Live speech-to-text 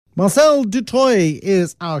Marcel Dutoy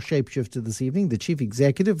is our shapeshifter this evening, the chief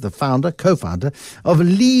executive, the founder, co-founder of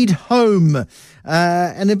Lead Home,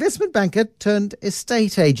 an investment banker turned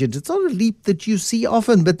estate agent. It's not a leap that you see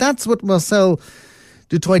often, but that's what Marcel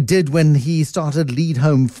Dutoy did when he started Lead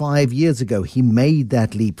Home 5 years ago. He made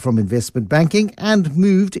that leap from investment banking and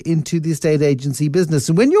moved into the estate agency business.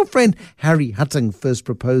 And when your friend Harry Hutton first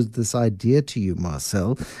proposed this idea to you,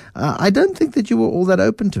 Marcel, I don't think that you were all that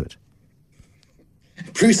open to it.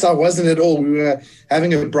 Bruce, I wasn't at all. We were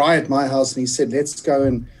having a braai at my house, and he said, let's go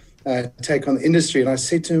and take on the industry. And I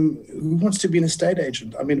said to him, who wants to be an estate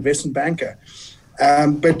agent? I'm an investment banker.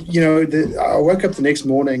 But, I woke up the next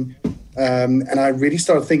morning and I really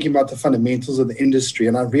started thinking about the fundamentals of the industry.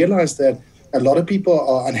 And I realized that a lot of people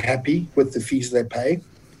are unhappy with the fees they pay.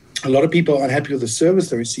 A lot of people are unhappy with the service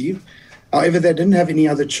they receive. However, they didn't have any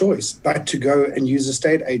other choice but to go and use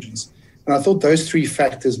estate agents. And I thought those three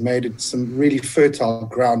factors made it some really fertile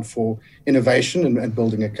ground for innovation and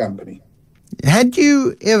building a company. Had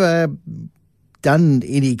you ever done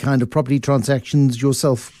any kind of property transactions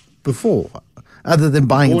yourself before, other than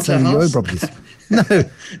buying and selling your own properties? No.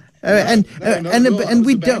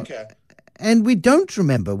 And we don't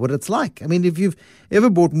remember what it's like. I mean, if you've ever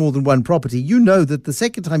bought more than one property, you know that the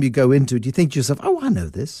second time you go into it, you think to yourself, oh, I know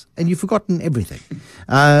this. And you've forgotten everything.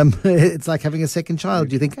 It's like having a second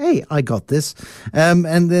child. You think, hey, I got this. And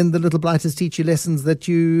then the little blighters teach you lessons that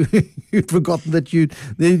you'd forgotten that you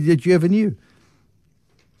ever knew.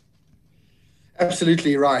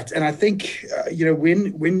 Absolutely right. And I think,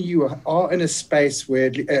 when you are in a space where,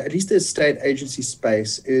 at least the estate agency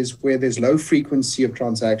space, is where there's low frequency of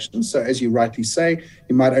transactions. So as you rightly say,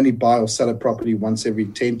 you might only buy or sell a property once every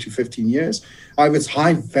 10 to 15 years. However, it's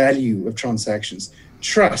high value of transactions.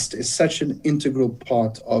 Trust is such an integral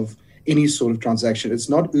part of any sort of transaction. It's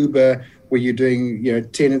not Uber where you're doing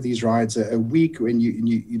 10 of these rides a week when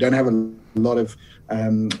you don't have a lot of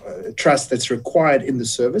trust that's required in the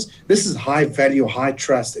service. This is high value, high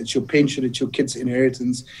trust. It's your pension, it's your kids'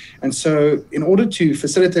 inheritance. And so in order to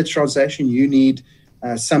facilitate transaction, you need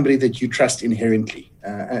somebody that you trust inherently.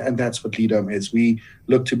 And that's what Lead Home is. We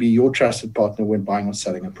look to be your trusted partner when buying or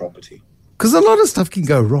selling a property. Because a lot of stuff can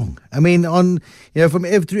go wrong. I mean,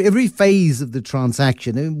 through every phase of the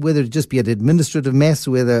transaction, whether it just be an administrative mess,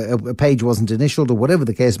 whether a page wasn't initialed or whatever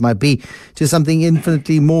the case might be, to something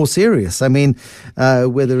infinitely more serious. I mean,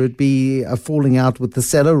 whether it be a falling out with the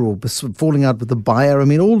seller or falling out with the buyer. I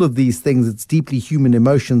mean, all of these things, it's deeply human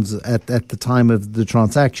emotions at the time of the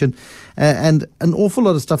transaction. And an awful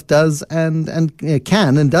lot of stuff does and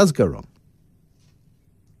can and does go wrong.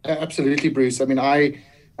 Absolutely, Bruce. I mean,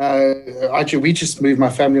 actually, we just moved. My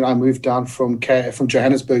family and I moved down from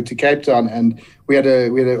Johannesburg to Cape Town, and we had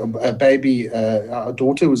a baby. Our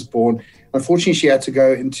daughter was born. Unfortunately, she had to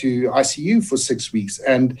go into ICU for 6 weeks.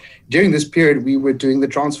 And during this period, we were doing the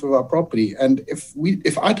transfer of our property. And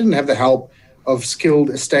if I didn't have the help of skilled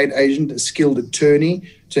estate agent, a skilled attorney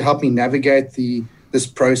to help me navigate this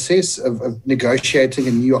process of negotiating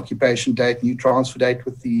a new occupation date, new transfer date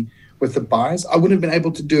with the buyers, I wouldn't have been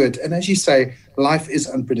able to do it. And as you say, life is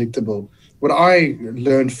unpredictable. What I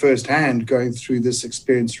learned firsthand going through this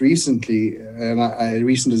experience recently, and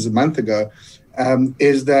recent as a month ago,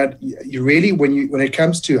 is that you really, when it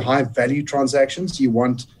comes to high value transactions, you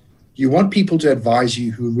want people to advise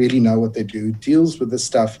you who really know what they do, who deals with this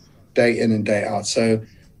stuff day in and day out. So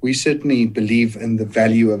we certainly believe in the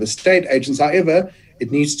value of estate agents. However, it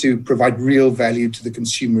needs to provide real value to the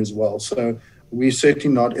consumer as well. So we're certainly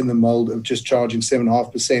not in the mold of just charging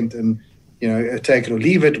 7.5% and take it or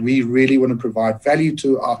leave it. We really want to provide value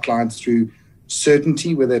to our clients through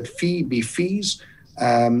certainty, whether it be fees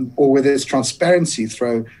or whether it's transparency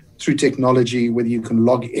through technology, whether you can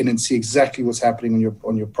log in and see exactly what's happening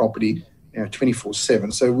on your property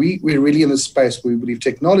 24/7. So we're really in this space where we believe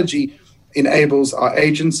technology enables our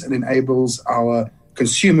agents and enables our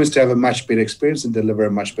consumers to have a much better experience and deliver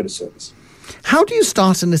a much better service. How do you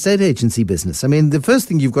start an estate agency business? I mean, the first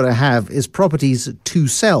thing you've got to have is properties to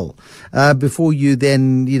sell before you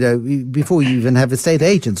even have estate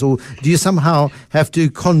agents. Or do you somehow have to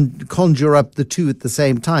conjure up the two at the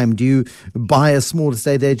same time? Do you buy a small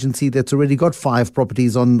estate agency that's already got 5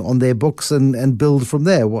 properties on their books and build from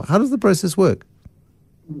there? How does the process work?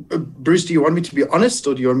 Bruce, do you want me to be honest,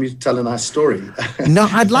 or do you want me to tell a nice story? No,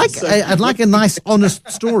 I'd like a nice, honest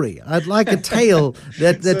story. I'd like a tale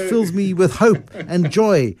that fills me with hope and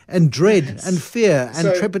joy and dread and fear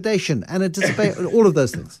and trepidation and anticipation, all of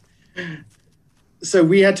those things. So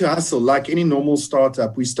we had to hustle like any normal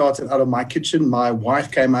startup. We started out of my kitchen. My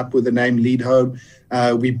wife came up with the name Lead Home.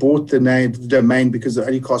 We bought the domain because it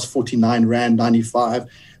only cost 49 Rand 95.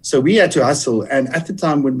 So we had to hustle. And at the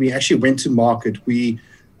time when we actually went to market, we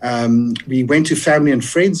went to family and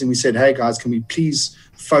friends and we said, hey guys, can we please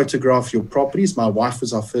photograph your properties? My wife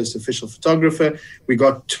was our first official photographer. We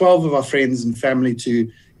got 12 of our friends and family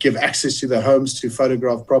to give access to their homes to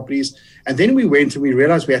photograph properties. And then we went and we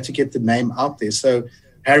realized we had to get the name out there. So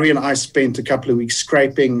Harry and I spent a couple of weeks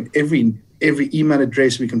scraping every email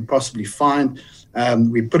address we can possibly find.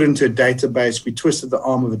 We put it into a database. We twisted the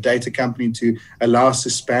arm of a data company to allow us to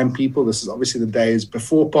spam people. This is obviously the days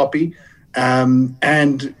before Poppy.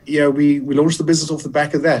 And we launched the business off the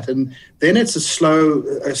back of that. And then it's a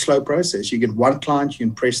slow process. You get one client, you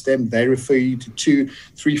impress them, they refer you to 2,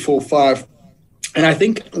 3, 4, 5. And I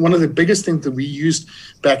think one of the biggest things that we used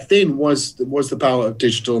back then was the power of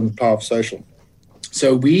digital and the power of social.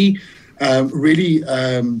 So we really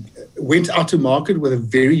went out to market with a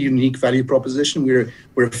very unique value proposition. We're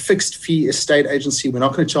a fixed fee estate agency. We're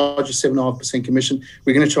not going to charge you 7.5% commission.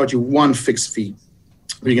 We're going to charge you one fixed fee.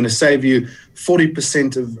 We're going to save you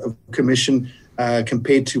 40% of commission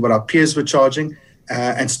compared to what our peers were charging,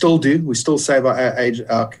 and still do. We still save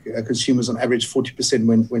our consumers on average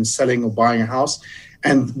 40% when selling or buying a house.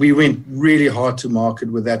 And we went really hard to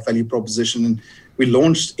market with that value proposition. And we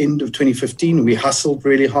launched end of 2015. We hustled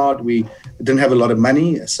really hard. We didn't have a lot of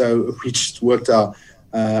money, so we just worked our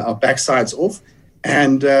backsides off.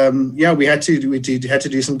 And we had to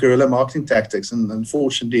do some guerrilla marketing tactics, and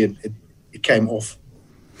unfortunately, it came off.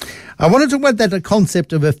 I want to talk about that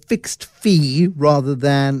concept of a fixed fee rather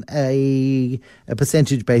than a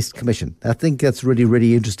percentage-based commission. I think that's really,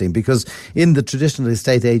 really interesting because in the traditional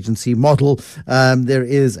estate agency model, there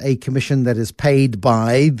is a commission that is paid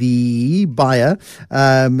by the buyer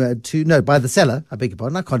by the seller. I beg your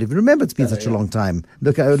pardon. I can't even remember. It's been such a long time.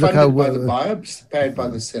 Look how by the buyer, paid by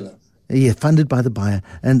the seller. Yeah, funded by the buyer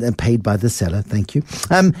and paid by the seller. Thank you.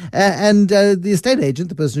 The estate agent,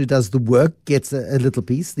 the person who does the work, gets a little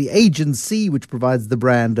piece. The agency, which provides the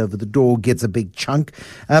brand over the door, gets a big chunk.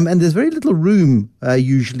 And there's very little room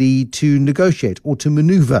usually to negotiate or to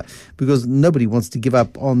maneuver because nobody wants to give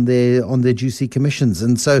up on their juicy commissions.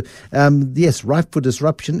 And so, yes, ripe for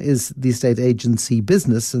disruption is the estate agency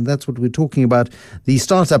business, and that's what we're talking about. The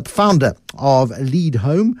startup founder of Lead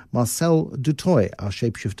Home, Marcel du Toit, our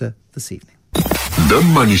shapeshifter this evening. The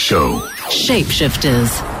Money Show. Shapeshifters.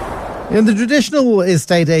 In the traditional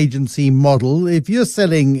estate agency model, if you're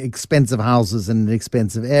selling expensive houses in an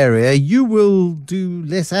expensive area, you will do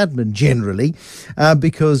less admin generally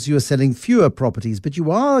because you're selling fewer properties, but you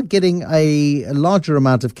are getting a larger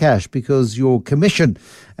amount of cash because your commission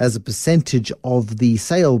as a percentage of the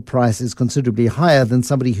sale price is considerably higher than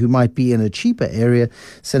somebody who might be in a cheaper area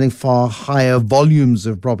selling far higher volumes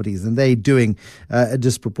of properties. And they're doing a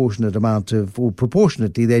disproportionate amount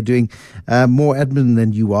proportionately, they're doing more admin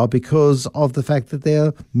than you are because of the fact that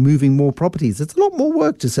they're moving more properties. It's a lot more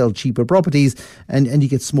work to sell cheaper properties and you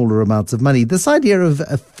get smaller amounts of money. This idea of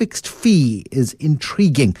a fixed fee is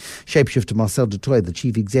intriguing. Shapeshifter Marcel du Toit, the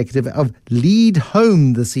chief executive of Lead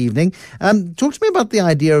Home this evening. Talk to me about the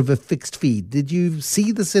idea of a fixed fee. Did you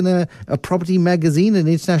see this in a property magazine, an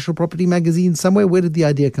international property magazine somewhere? Where did the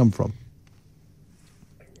idea come from?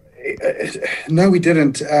 No, we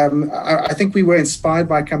didn't. I think we were inspired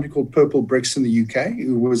by a company called Purple Bricks in the UK,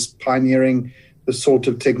 who was pioneering the sort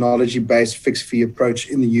of technology-based fixed fee approach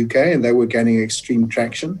in the UK, and they were gaining extreme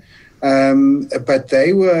traction. But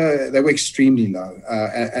they were extremely low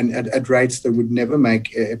and at rates that would never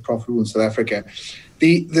make a profitable in South Africa.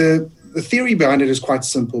 The theory behind it is quite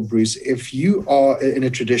simple, Bruce. If you are in a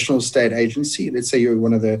traditional estate agency, let's say you're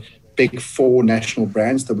one of the big 4 national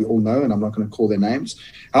brands that we all know, and I'm not going to call their names,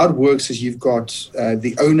 how it works is you've got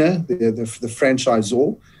the owner, the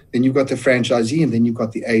franchisor, then you've got the franchisee, and then you've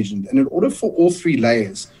got the agent. And in order for all 3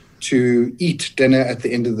 layers to eat dinner at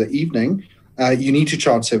the end of the evening, you need to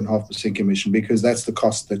charge 7.5% commission because that's the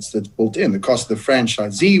cost that's built in. The cost of the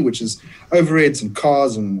franchisee, which is overheads and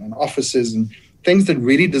cars and offices and things that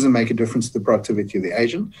really doesn't make a difference to the productivity of the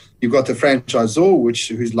agent. You've got the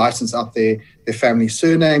franchisor, who's licensed out their family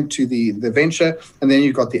surname to the venture, and then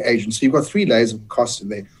you've got the agent. So you've got 3 layers of cost in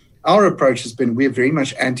there. Our approach has been we're very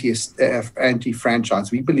much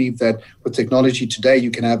anti-franchise. We believe that with technology today, you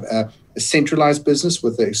can have a centralized business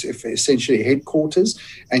with essentially headquarters,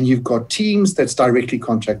 and you've got teams that's directly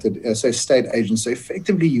contracted, so estate agents. So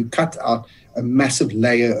effectively, you cut out a massive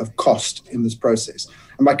layer of cost in this process.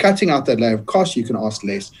 And by cutting out that layer of cost, you can ask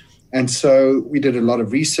less. And so we did a lot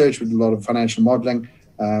of research, we did a lot of financial modeling.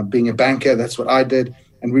 Being a banker, that's what I did.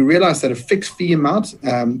 And we realized that a fixed fee amount,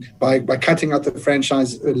 by cutting out the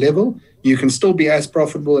franchise level, you can still be as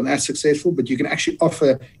profitable and as successful, but you can actually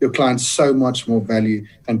offer your clients so much more value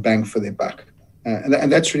and bang for their buck.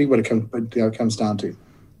 And that's really what it comes down to.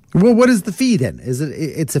 Well, what is the fee then?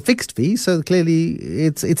 It's a fixed fee, so clearly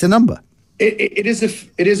it's a number. It is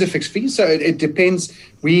a fixed fee, so it depends.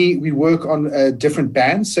 We work on different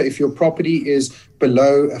bands. So if your property is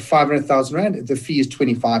below 500,000 rand, the fee is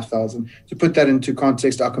 25,000. To put that into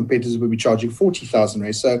context, our competitors will be charging 40,000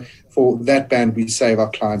 rand. So for that band, we save our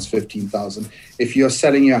clients 15,000. If you're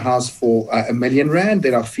selling your house for R1 million,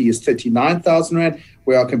 then our fee is 39,000 rand.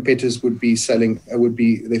 Where our competitors would be selling,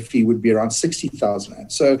 their fee would be around 60,000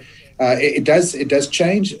 rand. So it does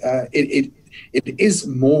change. It is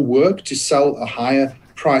more work to sell a higher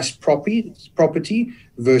price property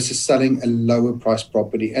versus selling a lower price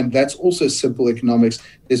property. And that's also simple economics.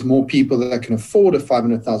 There's more people that can afford a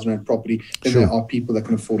 500,000 rand property than there are people that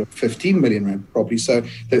can afford a 15 million rand property. So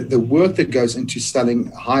the work that goes into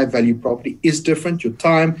selling high value property is different. Your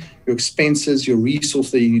time, your expenses, your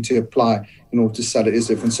resource that you need to apply in order to sell it is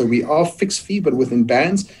different. So we are fixed fee, but within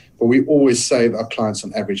bands. But we always save our clients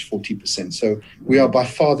on average 40%. So we are by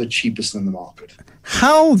far the cheapest in the market.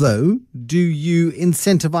 How, though, do you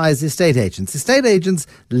incentivize estate agents? Estate agents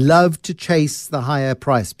love to chase the higher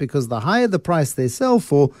price because the higher the price they sell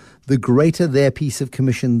for, the greater their piece of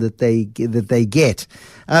commission that they get.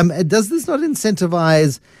 Does this not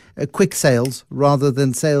incentivize quick sales rather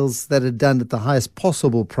than sales that are done at the highest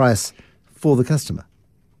possible price for the customer?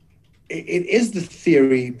 It is the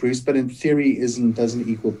theory, Bruce, but in theory doesn't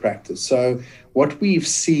equal practice. So what we've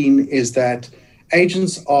seen is that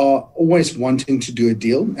agents are always wanting to do a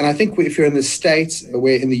deal. And I think if you're in the States,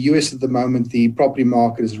 where in the US at the moment, the property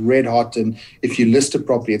market is red hot, and if you list a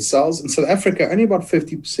property, it sells. In South Africa, only about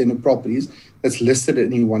 50% of properties that's listed at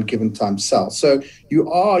any one given time sell. So you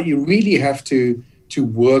really have to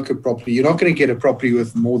work a property. You're not going to get a property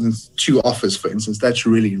with more than 2 offers, for instance. That's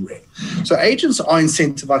really rare. So agents are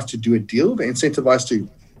incentivized to do a deal. They're incentivized to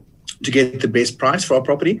get the best price for our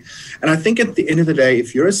property. And I think at the end of the day,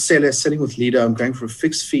 if you're a seller selling with Leader, I'm going for a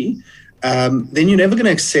fixed fee, then you're never going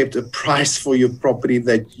to accept a price for your property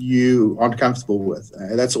that you aren't comfortable with.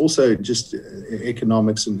 That's also just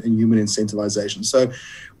economics and human incentivization. So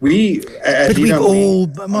we've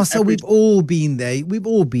all been there. We've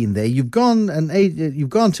all been there. You've gone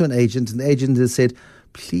to an agent, and the agent has said,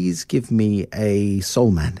 please give me a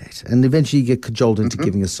sole mandate. And eventually you get cajoled into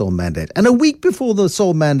giving a sole mandate. And a week before the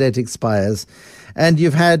sole mandate expires, and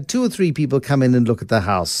you've had 2 or 3 people come in and look at the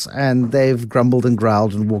house, and they've grumbled and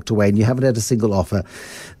growled and walked away, and you haven't had a single offer.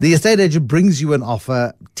 The estate agent brings you an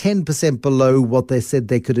offer 10% below what they said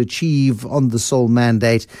they could achieve on the sole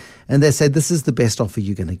mandate, and they say, this is the best offer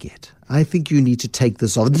you're going to get. I think you need to take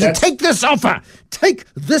this offer. Take this offer! Take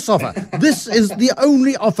this offer! This is the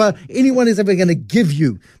only offer anyone is ever going to give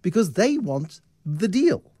you, because they want the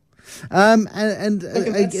deal. That's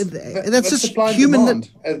just human.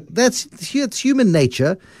 It's human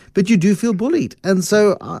nature, but you do feel bullied, and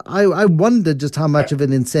so I wonder just how much of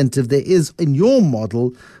an incentive there is in your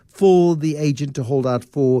model for the agent to hold out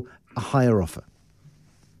for a higher offer.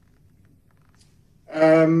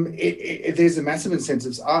 There's a massive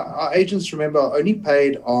incentives. Our agents, remember, are only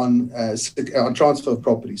paid on transfer of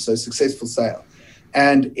property, so successful sale,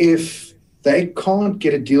 and if they can't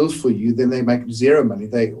get a deal for you, then they make zero money.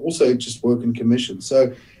 They also just work in commission.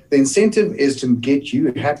 So the incentive is to get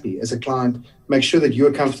you happy as a client, make sure that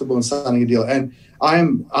you're comfortable in signing a deal. And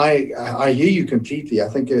I hear you completely. I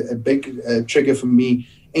think a big trigger for me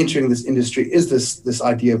entering this industry is this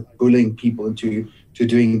idea of bullying people into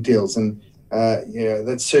doing deals. And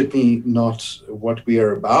that's certainly not what we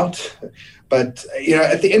are about. But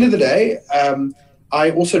at the end of the day,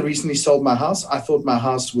 I also recently sold my house. I thought my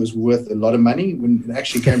house was worth a lot of money. When it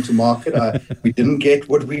actually came to market, we didn't get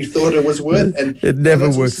what we thought it was worth. And it never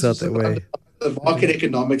works out that way. The market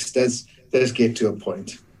economics does get to a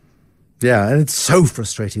point. Yeah, and it's so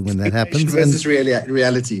frustrating when that happens. Versus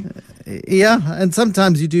reality. Yeah, and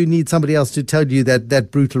sometimes you do need somebody else to tell you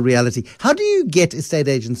that brutal reality. How do you get estate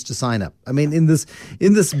agents to sign up? I mean, in this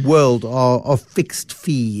world of fixed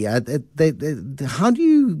fee, how do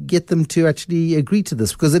you get them to actually agree to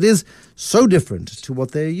this? Because it is so different to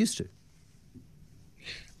what they're used to.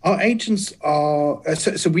 Our agents are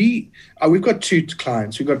we've got 2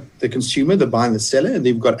 clients. We've got the consumer, the buyer and the seller, and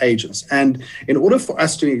they've got agents. And in order for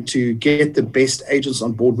us to get the best agents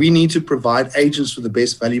on board, we need to provide agents with the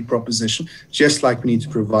best value proposition, just like we need to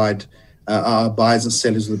provide our buyers and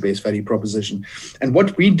sellers with the best value proposition. And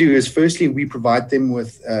what we do is, firstly, we provide them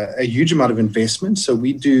with a huge amount of investment. So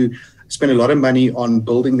we do spend a lot of money on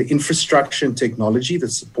building the infrastructure and technology that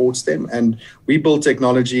supports them. And we build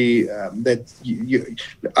technology the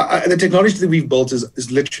technology that we've built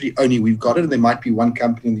is literally only we've got it. And there might be one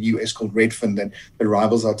company in the US called Redfin that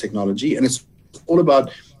rivals our technology. And it's It's all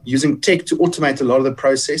about using tech to automate a lot of the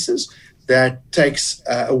processes that takes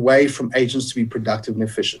away from agents to be productive and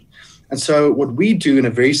efficient. And so what we do in a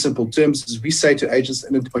very simple terms is we say to agents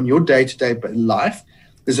on your day-to-day life,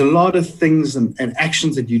 there's a lot of things and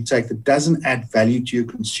actions that you take that doesn't add value to your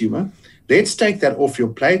consumer. Let's take that off your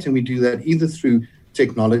plate, and we do that either through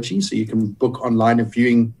technology, so you can book online a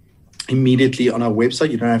viewing immediately on our website.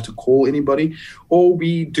 You don't have to call anybody, or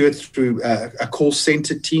we do it through a call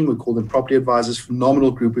center team. We call them property advisors,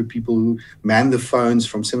 phenomenal group of people who man the phones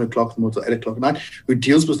from 7 o'clock in the morning till 8 o'clock at night, who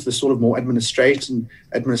deals with the sort of more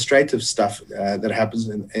administrative stuff that happens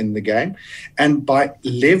in the game. And by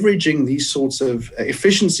leveraging these sorts of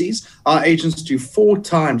efficiencies, our agents do 4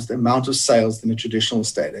 times the amount of sales than a traditional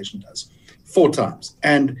estate agent does. 4 times.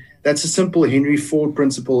 And that's a simple Henry Ford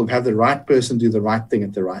principle of have the right person do the right thing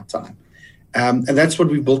at the right time. And that's what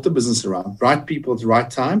we've built the business around. Right people at the right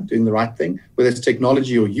time, doing the right thing, whether it's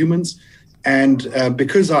technology or humans. And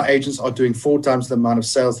because our agents are doing 4 times the amount of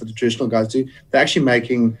sales that the traditional guys do, they're actually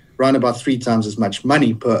making around about 3 times as much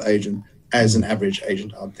money per agent as an average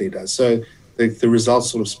agent out there does. So the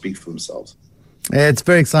results sort of speak for themselves. It's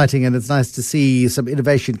very exciting, and it's nice to see some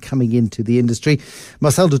innovation coming into the industry.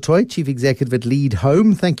 Marcel du Toit, Chief Executive at Lead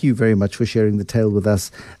Home, thank you very much for sharing the tale with us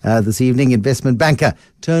this evening. Investment banker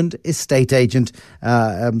turned estate agent.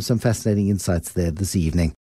 Some fascinating insights there this evening.